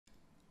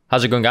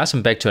How's it going, guys?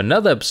 I'm back to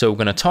another episode.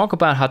 We're going to talk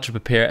about how to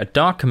prepare a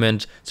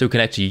document so we can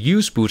actually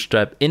use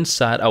Bootstrap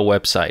inside our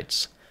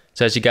websites.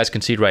 So as you guys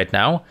can see right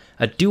now,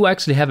 I do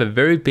actually have a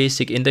very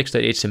basic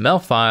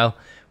index.html file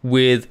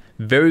with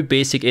very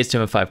basic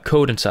HTML5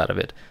 code inside of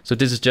it. So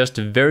this is just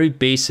the very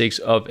basics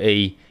of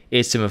a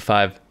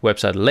HTML5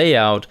 website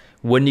layout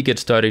when you get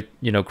started,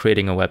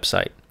 creating a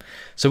website.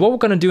 So what we're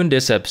going to do in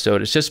this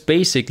episode is just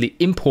basically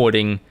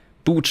importing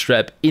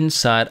Bootstrap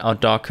inside our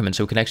document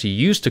so we can actually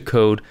use the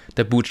code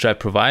that Bootstrap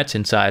provides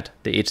inside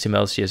the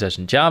HTML, CSS,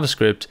 and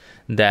JavaScript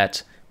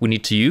that we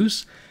need to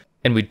use.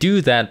 And we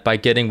do that by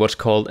getting what's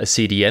called a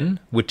CDN,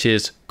 which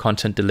is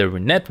Content Delivery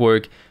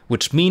Network,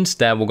 which means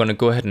that we're going to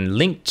go ahead and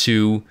link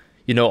to,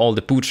 all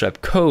the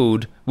Bootstrap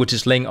code, which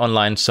is laying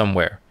online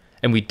somewhere.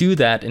 And we do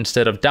that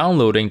instead of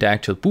downloading the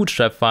actual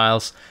Bootstrap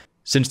files,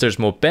 since there's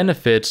more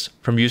benefits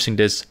from using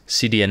this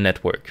CDN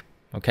network.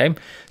 Okay,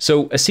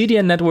 so a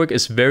CDN network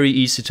is very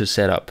easy to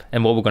set up.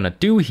 And what we're going to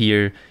do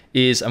here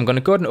is I'm going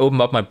to go ahead and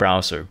open up my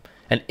browser.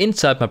 And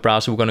inside my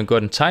browser, we're going to go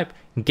ahead and type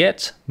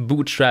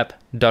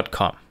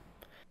getbootstrap.com.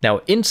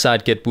 Now,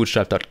 inside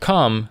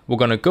getbootstrap.com, we're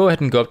going to go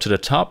ahead and go up to the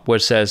top where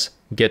it says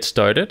Get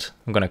Started.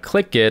 I'm going to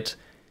click it.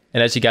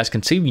 And as you guys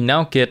can see, we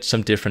now get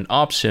some different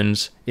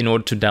options in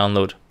order to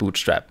download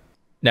Bootstrap.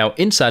 Now,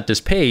 inside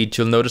this page,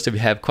 you'll notice that we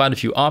have quite a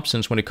few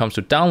options when it comes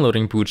to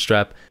downloading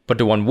Bootstrap, but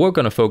the one we're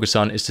going to focus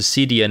on is the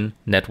CDN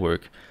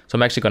network. So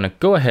I'm actually going to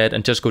go ahead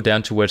and just go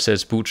down to where it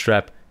says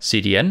Bootstrap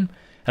CDN, and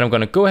I'm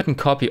going to go ahead and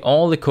copy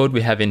all the code we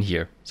have in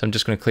here. So I'm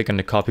just going to click on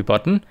the copy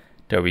button.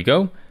 There we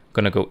go. I'm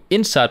going to go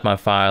inside my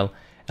file,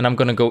 and I'm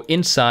going to go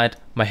inside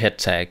my head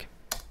tag.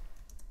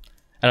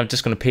 And I'm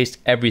just going to paste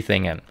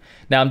everything in.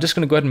 Now I'm just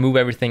going to go ahead and move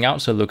everything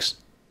out so it looks,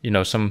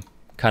 some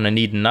kind of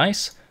neat and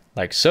nice,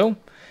 like so.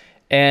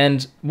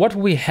 And what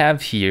we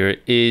have here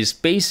is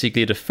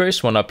basically the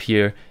first one up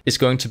here is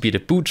going to be the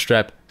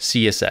Bootstrap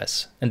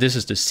CSS. And this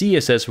is the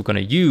CSS we're going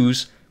to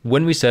use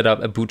when we set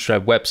up a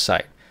Bootstrap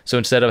website. So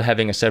instead of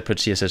having a separate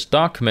CSS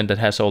document that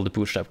has all the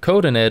Bootstrap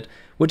code in it,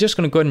 we're just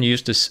going to go ahead and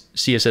use this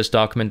CSS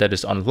document that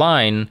is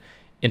online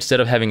instead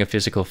of having a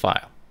physical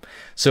file.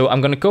 So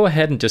I'm going to go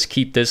ahead and just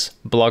keep this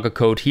blogger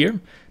code here.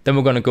 Then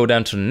we're going to go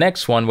down to the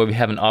next one where we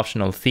have an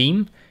optional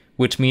theme,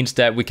 which means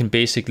that we can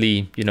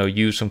basically,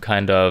 use some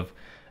kind of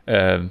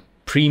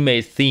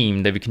pre-made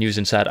theme that we can use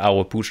inside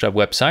our Bootstrap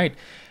website.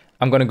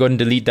 I'm going to go ahead and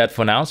delete that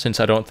for now since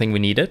I don't think we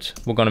need it.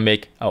 We're going to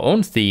make our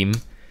own theme.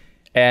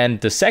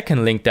 And the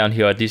second link down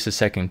here, or at least the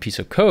second piece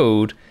of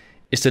code,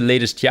 is the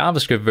latest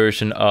JavaScript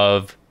version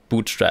of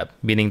Bootstrap,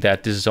 meaning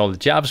that this is all the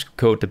JavaScript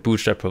code that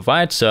Bootstrap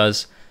provides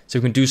us. So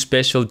we can do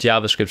special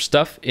JavaScript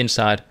stuff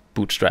inside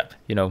Bootstrap,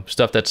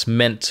 stuff that's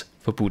meant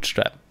for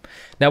Bootstrap.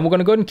 Now we're going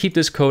to go ahead and keep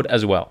this code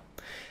as well.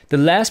 The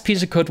last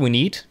piece of code we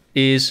need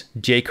is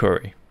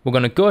jQuery. We're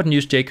going to go ahead and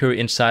use jQuery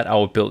inside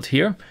our build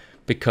here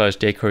because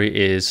jQuery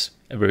is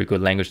a very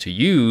good language to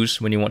use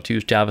when you want to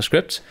use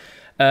JavaScript.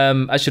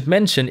 I should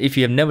mention, if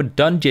you have never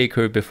done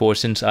jQuery before,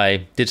 since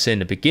I did say in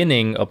the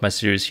beginning of my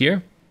series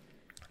here,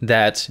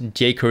 that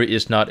jQuery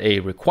is not a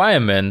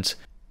requirement.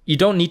 You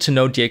don't need to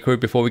know jQuery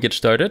before we get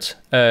started.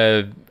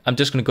 I'm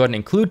just going to go ahead and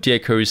include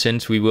jQuery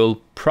since we will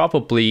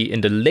probably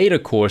in the later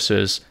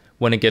courses,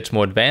 when it gets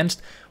more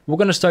advanced, we're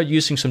going to start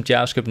using some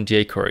JavaScript and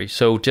jQuery.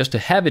 So just to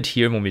have it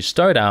here when we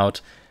start out,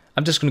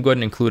 I'm just going to go ahead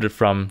and include it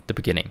from the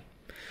beginning.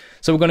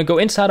 So we're going to go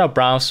inside our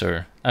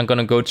browser. I'm going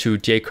to go to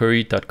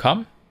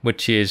jQuery.com,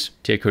 which is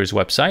jQuery's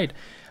website.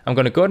 I'm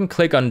going to go ahead and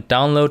click on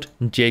Download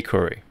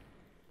jQuery.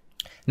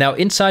 Now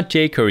inside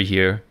jQuery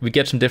here, we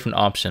get some different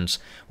options.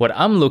 What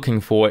I'm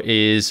looking for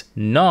is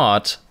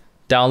not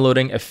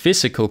downloading a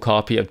physical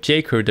copy of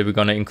jQuery that we're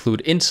going to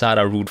include inside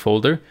our root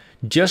folder.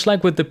 Just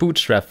like with the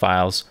Bootstrap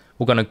files,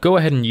 we're going to go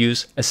ahead and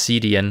use a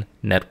CDN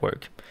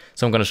network.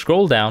 So I'm going to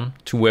scroll down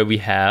to where we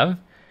have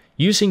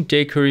using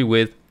jQuery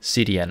with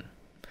CDN.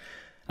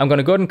 I'm going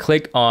to go ahead and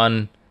click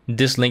on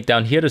this link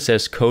down here that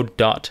says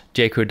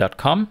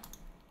code.jquery.com,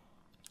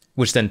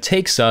 which then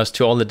takes us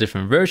to all the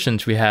different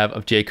versions we have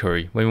of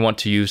jQuery when we want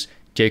to use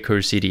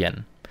jQuery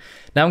CDN.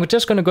 Now I'm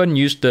just going to go ahead and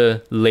use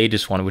the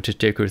latest one, which is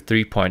jQuery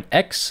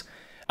 3.x.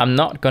 I'm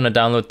not going to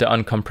download the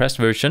uncompressed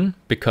version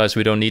because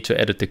we don't need to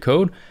edit the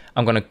code.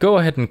 I'm going to go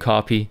ahead and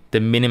copy the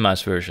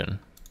minimized version.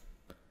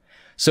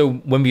 So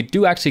when we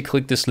do actually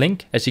click this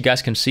link, as you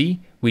guys can see,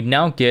 we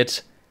now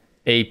get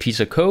a piece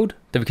of code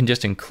that we can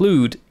just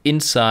include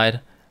inside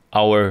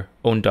our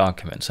own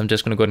document. So I'm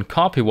just going to go ahead and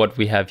copy what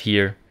we have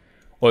here,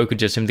 or you could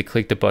just simply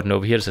click the button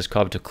over here that says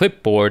copy to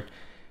clipboard,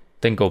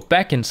 then go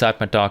back inside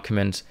my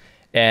document,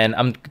 and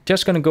I'm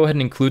just going to go ahead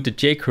and include the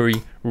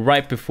jQuery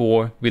right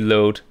before we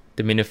load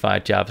the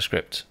minified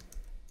JavaScript,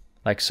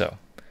 like so.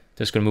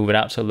 Just going to move it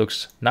out so it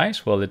looks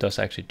nice. Well, it does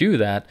actually do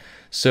that.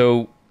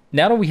 So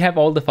now that we have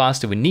all the files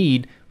that we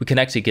need, we can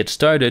actually get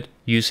started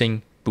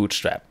using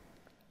Bootstrap.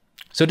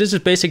 So this is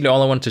basically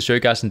all I wanted to show you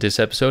guys in this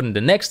episode. In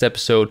the next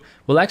episode,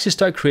 we'll actually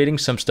start creating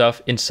some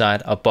stuff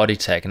inside our body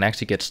tag and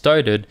actually get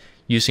started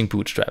using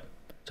Bootstrap.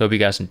 So I hope you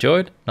guys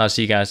enjoyed, and I'll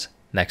see you guys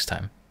next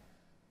time.